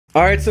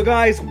Alright, so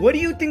guys, what do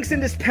you think's in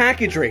this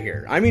package right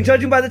here? I mean,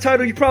 judging by the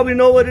title, you probably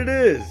know what it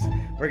is.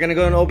 We're gonna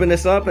go and open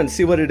this up and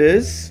see what it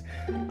is.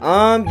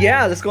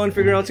 Yeah, let's go and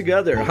figure it out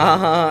together.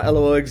 Haha,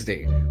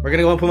 LOXD. We're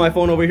gonna go and put my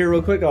phone over here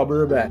real quick. I'll be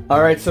right back.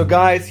 Alright, so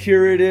guys,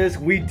 here it is.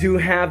 We do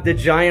have the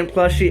giant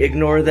plushie.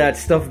 Ignore that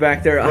stuff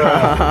back there.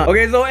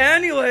 Okay, so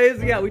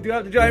anyways, yeah, we do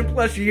have the giant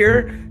plushie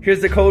here. Here's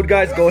the code,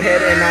 guys. Go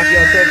ahead and knock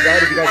yourselves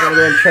out. If you guys wanna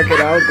go and check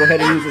it out, go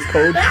ahead and use this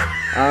code.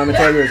 It's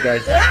all yours,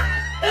 guys.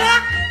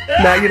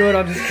 Nah, you know what,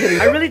 I'm just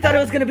kidding. I really thought it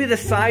was gonna be the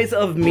size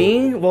of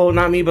me. Well,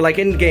 not me, but like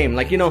in game.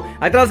 Like, you know,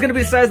 I thought it was gonna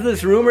be the size of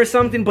this room or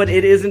something, but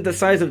it isn't the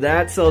size of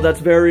that, so that's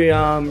very,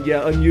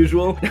 yeah,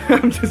 unusual.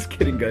 I'm just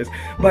kidding, guys.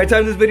 By the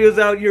time this video's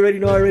out, you already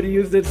know I already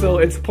used it, so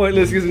it's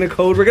pointless using the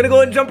code. We're gonna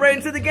go and jump right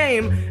into the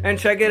game and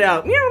check it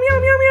out. Meow, meow,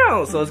 meow,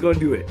 meow. So let's go and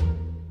do it.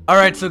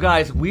 Alright, so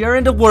guys, we are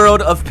in the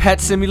world of Pet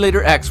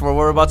Simulator X, where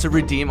we're about to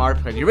redeem our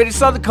pet. You already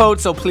saw the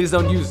code, so please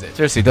don't use it.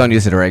 Seriously, don't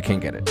use it or I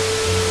can't get it.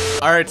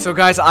 Alright, so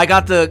guys, I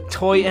got the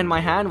toy in my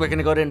hand. We're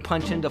gonna go ahead and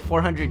punch in the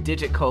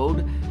 400-digit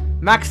code.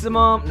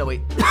 Maximum, no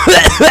wait.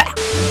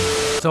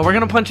 So we're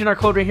gonna punch in our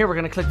code right here. We're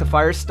gonna click the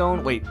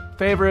Firestone. Wait,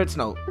 favorites,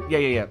 no.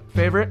 Yeah.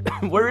 Favorite,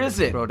 where is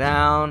it? Scroll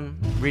down,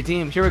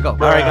 redeem, here we go.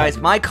 Alright guys,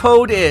 my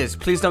code is,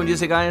 please don't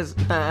use it guys.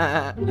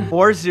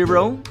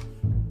 40,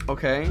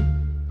 okay.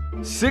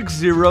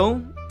 60,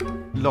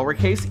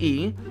 lowercase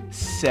e,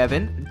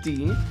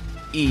 7d,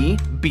 e,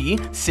 b,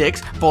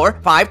 6, 4,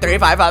 5, 3,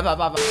 5, 5, 5,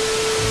 5, 5.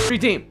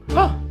 Redeem.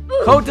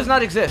 Code does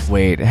not exist.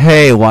 Wait,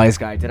 hey, wise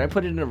guy. Did I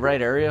put it in the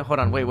right area? Hold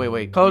on,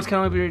 wait. Codes can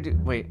only be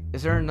redeemed. Wait,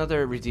 is there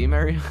another redeem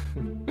area?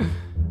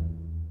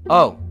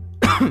 Oh.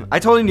 I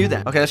totally knew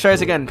that. Okay, let's try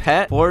this again.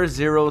 Pet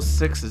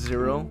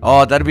 4060.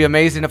 Oh, that'd be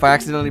amazing if I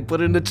accidentally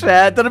put it in the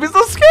chat. That'd be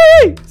so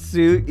scary.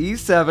 Sue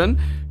E7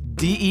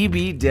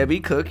 DEB Debbie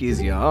Cookies.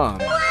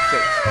 Yum.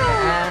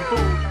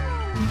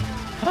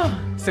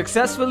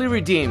 Successfully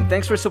redeemed.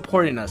 Thanks for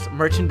supporting us.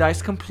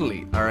 Merchandise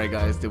complete. Alright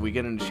guys, did we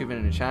get an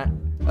achievement in the chat?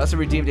 Also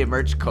redeemed a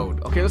merch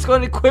code. Okay, let's go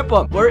and equip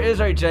them. Where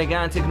is our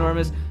gigantic,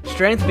 enormous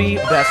Strength B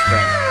best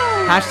friend?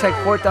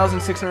 Hashtag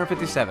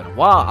 4657.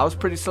 Wow, I was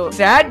pretty slow.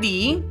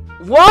 Sadie?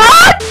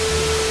 What?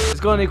 Let's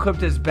go and equip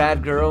this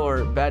bad girl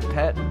or bad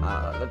pet.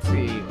 Let's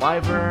see.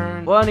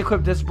 Wyvern. We'll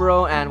unequip this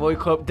bro and we'll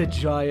equip the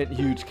giant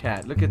huge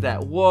cat. Look at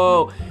that.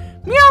 Whoa.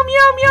 Meow,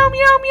 meow, meow,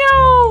 meow,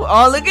 meow.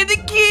 Oh, look at the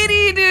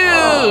kitty,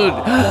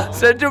 dude.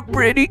 Such a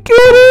pretty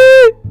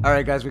kitty. All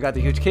right, guys, we got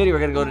the huge kitty. We're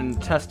going to go ahead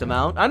and test them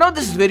out. I know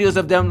this is videos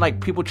of them,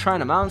 like, people trying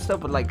them out and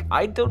stuff, but, like,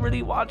 I don't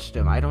really watch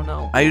them. I don't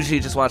know. I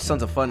usually just watch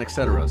Sons of Fun,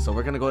 etc. So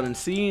we're going to go ahead and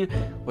see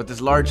what this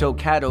large old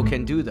catto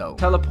can do, though.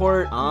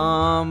 Teleport.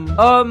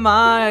 Oh,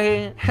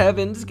 my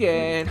heaven's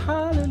gate.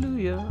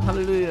 Hallelujah.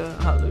 Hallelujah.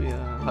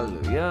 Hallelujah.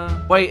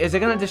 Hallelujah. Wait, is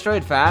it going to destroy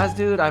it fast,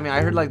 dude? I mean,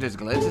 I heard, like, there's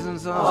glitches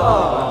and stuff.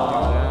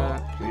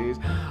 So please.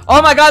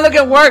 Oh my god, look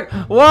at work.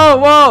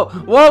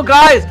 Whoa,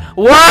 guys.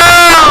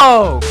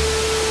 Whoa.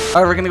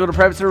 Alright, we're gonna go to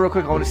private server real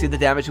quick. I want to see the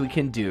damage we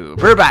can do.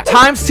 We're back.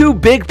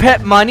 ×2 big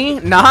pet money.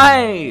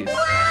 Nice.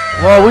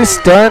 Whoa, we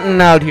stunting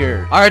out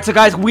here. Alright, so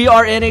guys, we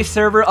are in a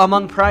server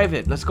among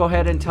private. Let's go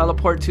ahead and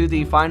teleport to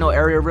the final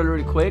area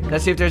really quick.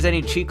 Let's see if there's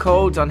any cheat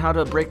codes on how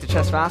to break the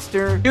chest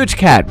faster. Huge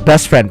cat,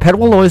 best friend. Pet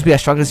will always be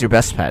as strong as your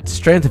best pet.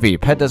 Strength V,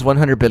 pet does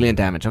 100 billion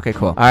damage. Okay,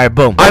 cool. Alright,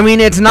 boom. I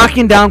mean, it's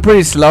knocking down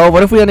pretty slow.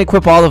 What if we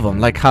unequip all of them?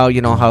 Like how, you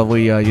know, how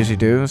we usually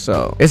do.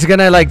 So, is it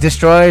gonna like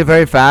destroy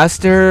very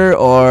faster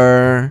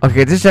or...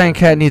 Okay, this giant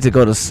cat needs to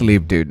go to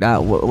sleep, dude.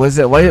 Now, what is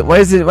it? Why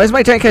is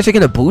my giant cat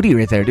shaking a booty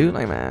right there, dude?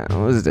 Like, man,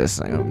 what is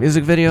this? Like,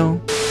 music video.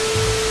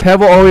 Pet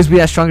will always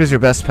be as strong as your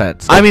best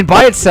pet. I mean,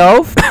 by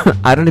itself,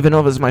 I don't even know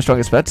if it's my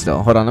strongest pet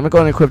still. Hold on, let me go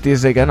and equip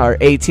these again. Our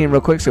 18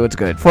 real quick, so it's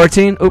good.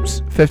 14,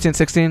 oops, 15,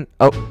 16,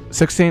 oh,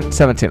 16,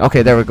 17.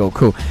 Okay, there we go,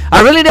 cool.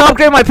 I really need to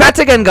upgrade my pets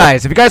again,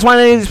 guys. If you guys want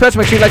any of these pets,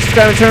 make sure you like,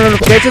 subscribe, and turn on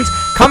notifications.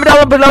 Comment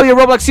down below your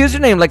Roblox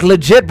username. Like,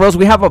 legit, bros,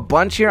 we have a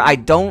bunch here. I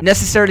don't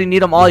necessarily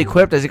need them all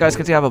equipped. As you guys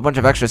can see, I have a bunch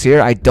of extras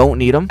here. I don't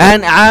need them.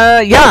 And,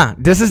 yeah,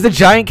 this is the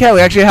giant cat.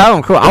 We actually have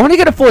them. Cool. I want to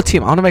get a full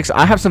team. I want to make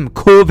I have some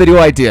cool video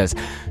ideas.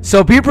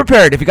 So be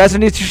prepared. If you guys are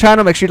new to the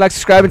channel, make sure you like,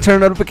 subscribe, and turn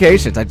on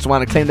notifications. I just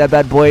want to claim that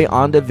bad boy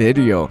on the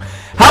video.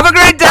 Have a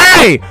great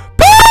day.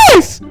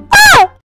 Peace!